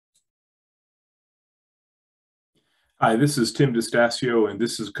Hi, this is Tim DeStasio, and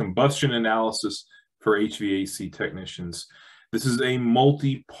this is Combustion Analysis for HVAC Technicians. This is a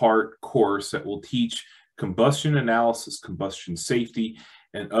multi-part course that will teach combustion analysis, combustion safety,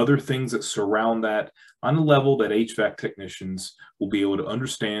 and other things that surround that on a level that HVAC technicians will be able to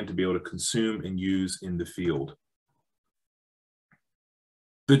understand, to be able to consume and use in the field.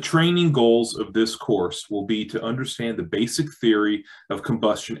 The training goals of this course will be to understand the basic theory of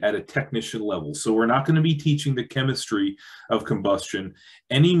combustion at a technician level. So we're not going to be teaching the chemistry of combustion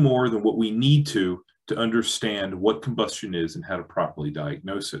any more than what we need to understand what combustion is and how to properly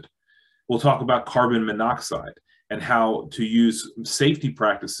diagnose it. We'll talk about carbon monoxide and how to use safety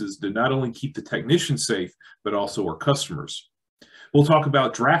practices to not only keep the technician safe, but also our customers. We'll talk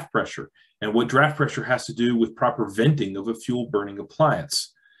about draft pressure and what draft pressure has to do with proper venting of a fuel burning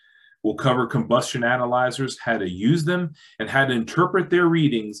appliance. We'll cover combustion analyzers, how to use them, and how to interpret their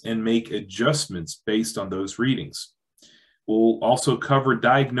readings and make adjustments based on those readings. We'll also cover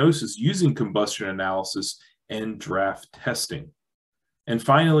diagnosis using combustion analysis and draft testing. And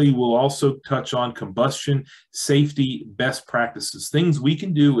finally, we'll also touch on combustion safety best practices, things we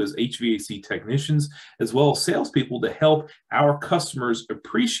can do as HVAC technicians, as well as salespeople, to help our customers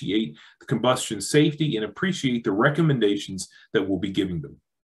appreciate the combustion safety and appreciate the recommendations that we'll be giving them.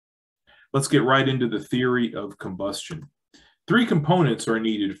 Let's get right into the theory of combustion. Three components are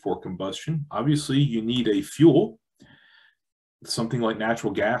needed for combustion. Obviously, you need a fuel, something like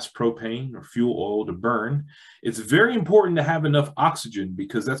natural gas, propane, or fuel oil to burn. It's very important to have enough oxygen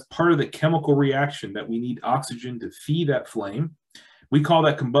because that's part of the chemical reaction that we need oxygen to feed that flame. We call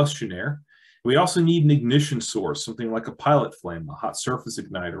that combustion air. We also need an ignition source, something like a pilot flame, a hot surface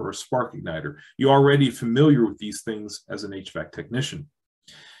igniter, or a spark igniter. You're already familiar with these things as an HVAC technician.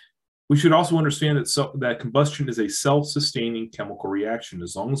 We should also understand that combustion is a self-sustaining chemical reaction.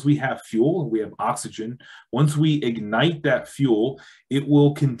 As long as we have fuel and we have oxygen, once we ignite that fuel, it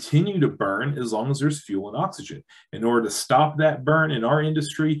will continue to burn as long as there's fuel and oxygen. In order to stop that burn in our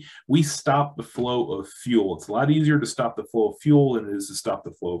industry, we stop the flow of fuel. It's a lot easier to stop the flow of fuel than it is to stop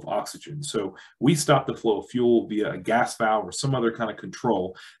the flow of oxygen. So we stop the flow of fuel via a gas valve or some other kind of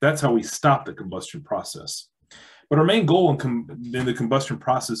control. That's how we stop the combustion process. But our main goal in the combustion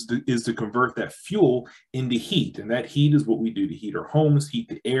process is to convert that fuel into heat. And that heat is what we do to heat our homes, heat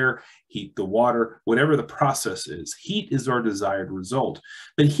the air, heat the water, whatever the process is. Heat is our desired result.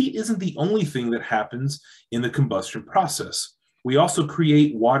 But heat isn't the only thing that happens in the combustion process. We also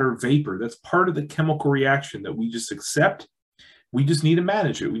create water vapor. That's part of the chemical reaction that we just accept. We just need to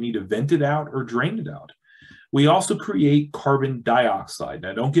manage it. We need to vent it out or drain it out. We also create carbon dioxide.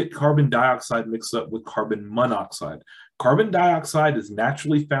 Now, don't get carbon dioxide mixed up with carbon monoxide. Carbon dioxide is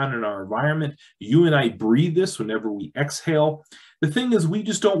naturally found in our environment. You and I breathe this whenever we exhale. The thing is, we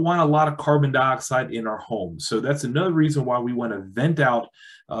just don't want a lot of carbon dioxide in our homes. So that's another reason why we want to vent out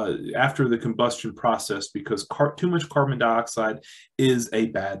after the combustion process, because too much carbon dioxide is a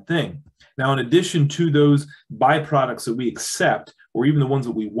bad thing. Now, in addition to those byproducts that we accept, or even the ones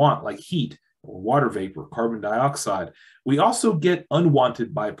that we want, like heat, or water vapor, carbon dioxide, we also get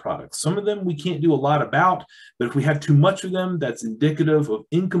unwanted byproducts. Some of them we can't do a lot about, but if we have too much of them, that's indicative of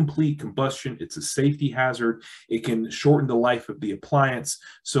incomplete combustion. It's a safety hazard. It can shorten the life of the appliance.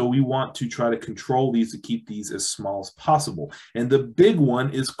 So we want to try to control these to keep these as small as possible. And the big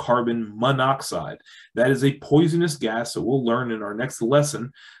one is carbon monoxide. That is a poisonous gas that we'll learn in our next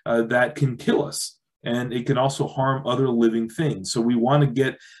lesson that can kill us. And it can also harm other living things. So we want to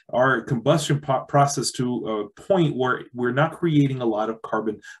get our combustion process to a point where we're not creating a lot of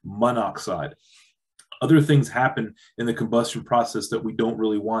carbon monoxide. Other things happen in the combustion process that we don't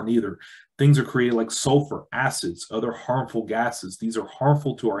really want either. Things are created like sulfur, acids, other harmful gases. These are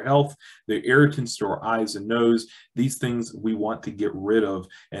harmful to our health. They're irritants to our eyes and nose. These things we want to get rid of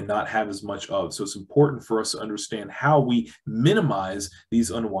and not have as much of. So it's important for us to understand how we minimize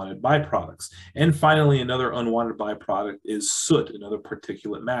these unwanted byproducts. And finally, another unwanted byproduct is soot, another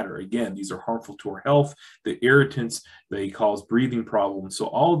particulate matter. Again, these are harmful to our health. The irritants, they cause breathing problems. So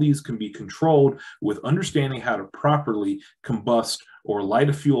all of these can be controlled with understanding how to properly combust or light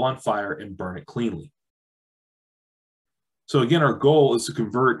a fuel on fire and burn it cleanly. So again, our goal is to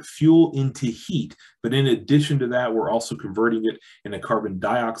convert fuel into heat, but in addition to that, we're also converting it into carbon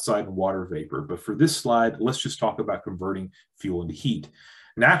dioxide and water vapor. But for this slide, let's just talk about converting fuel into heat.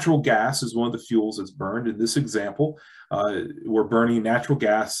 Natural gas is one of the fuels that's burned. In this example, we're burning natural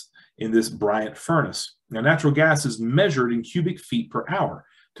gas in this Bryant furnace. Now, natural gas is measured in cubic feet per hour.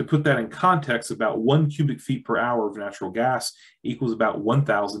 To put that in context, about 1 cubic feet per hour of natural gas equals about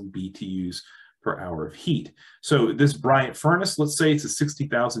 1,000 BTUs per hour of heat. So this Bryant furnace, let's say it's a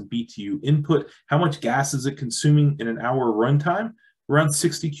 60,000 BTU input. How much gas is it consuming in an hour runtime? Around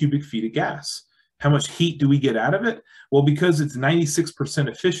 60 cubic feet of gas. How much heat do we get out of it? Well, because it's 96%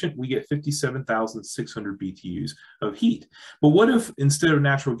 efficient, we get 57,600 BTUs of heat. But what if instead of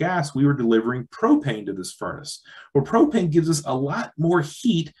natural gas, we were delivering propane to this furnace? Well, propane gives us a lot more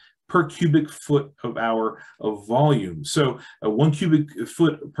heat per cubic foot of hour of volume. So 1 cubic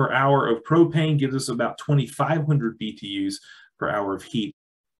foot per hour of propane gives us about 2,500 BTUs per hour of heat.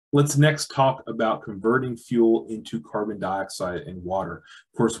 Let's next talk about converting fuel into carbon dioxide and water.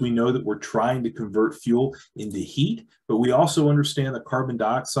 Of course, we know that we're trying to convert fuel into heat, but we also understand that carbon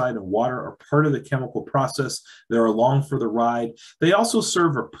dioxide and water are part of the chemical process. They're along for the ride. They also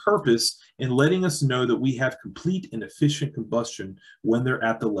serve a purpose in letting us know that we have complete and efficient combustion when they're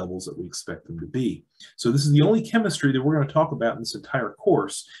at the levels that we expect them to be. So this is the only chemistry that we're going to talk about in this entire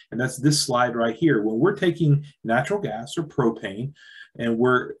course, and that's this slide right here. When we're taking natural gas or propane, and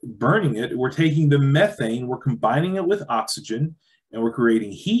we're burning it, we're taking the methane, we're combining it with oxygen, and we're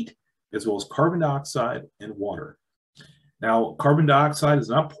creating heat as well as carbon dioxide and water. Now, carbon dioxide is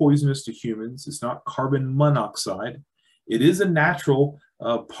not poisonous to humans. It's not carbon monoxide. It is a natural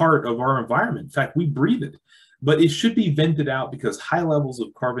part of our environment. In fact, we breathe it. But it should be vented out because high levels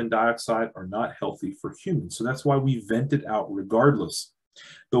of carbon dioxide are not healthy for humans. So that's why we vent it out regardless.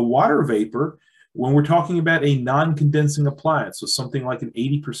 The water vapor, when we're talking about a non-condensing appliance, so something like an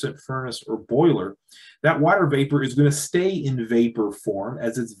 80% furnace or boiler, that water vapor is going to stay in vapor form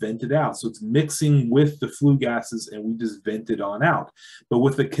as it's vented out. So it's mixing with the flue gases and we just vent it on out. But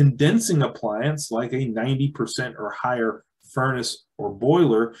with a condensing appliance, like a 90% or higher furnace or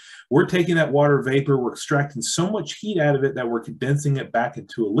boiler, we're taking that water vapor, we're extracting so much heat out of it that we're condensing it back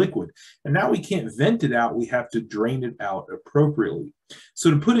into a liquid. And now we can't vent it out, we have to drain it out appropriately.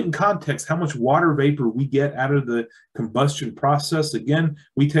 So to put it in context, how much water vapor we get out of the combustion process, again,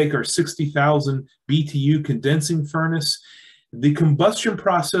 we take our 60,000 BTU condensing furnace. The combustion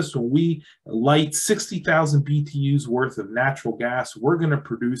process, when we light 60,000 BTUs worth of natural gas, we're going to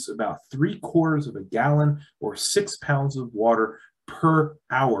produce about 3/4 of a gallon or 6 pounds of water per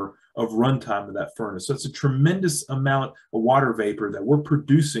hour of runtime of that furnace. So it's a tremendous amount of water vapor that we're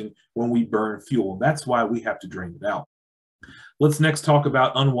producing when we burn fuel. That's why we have to drain it out. Let's next talk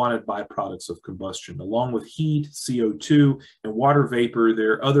about unwanted byproducts of combustion. Along with heat, CO2, and water vapor,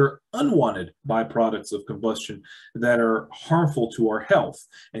 there are other unwanted byproducts of combustion that are harmful to our health,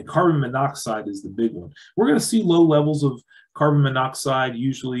 and carbon monoxide is the big one. We're going to see low levels of carbon monoxide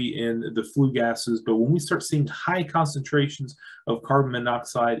usually in the flue gases, but when we start seeing high concentrations of carbon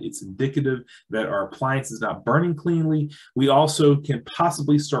monoxide, it's indicative that our appliance is not burning cleanly. We also can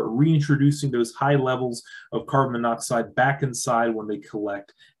possibly start reintroducing those high levels of carbon monoxide back inside when they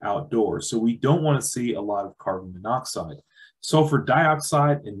collect outdoors. So we don't want to see a lot of carbon monoxide. Sulfur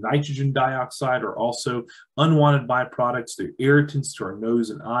dioxide and nitrogen dioxide are also unwanted byproducts. They're irritants to our nose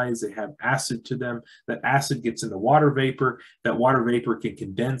and eyes. They have acid to them. That acid gets into water vapor. That water vapor can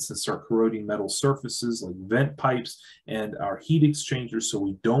condense and start corroding metal surfaces like vent pipes and our heat exchangers, so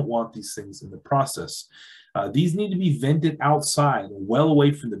we don't want these things in the process. These need to be vented outside, well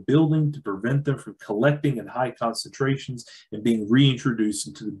away from the building, to prevent them from collecting in high concentrations and being reintroduced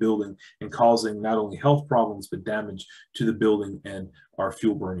into the building and causing not only health problems, but damage to the building and our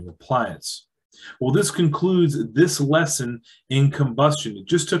fuel burning appliance. Well, this concludes this lesson in combustion. It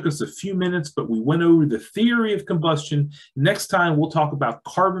just took us a few minutes, but we went over the theory of combustion. Next time, we'll talk about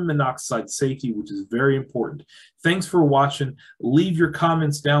carbon monoxide safety, which is very important. Thanks for watching. Leave your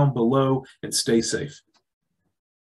comments down below and stay safe.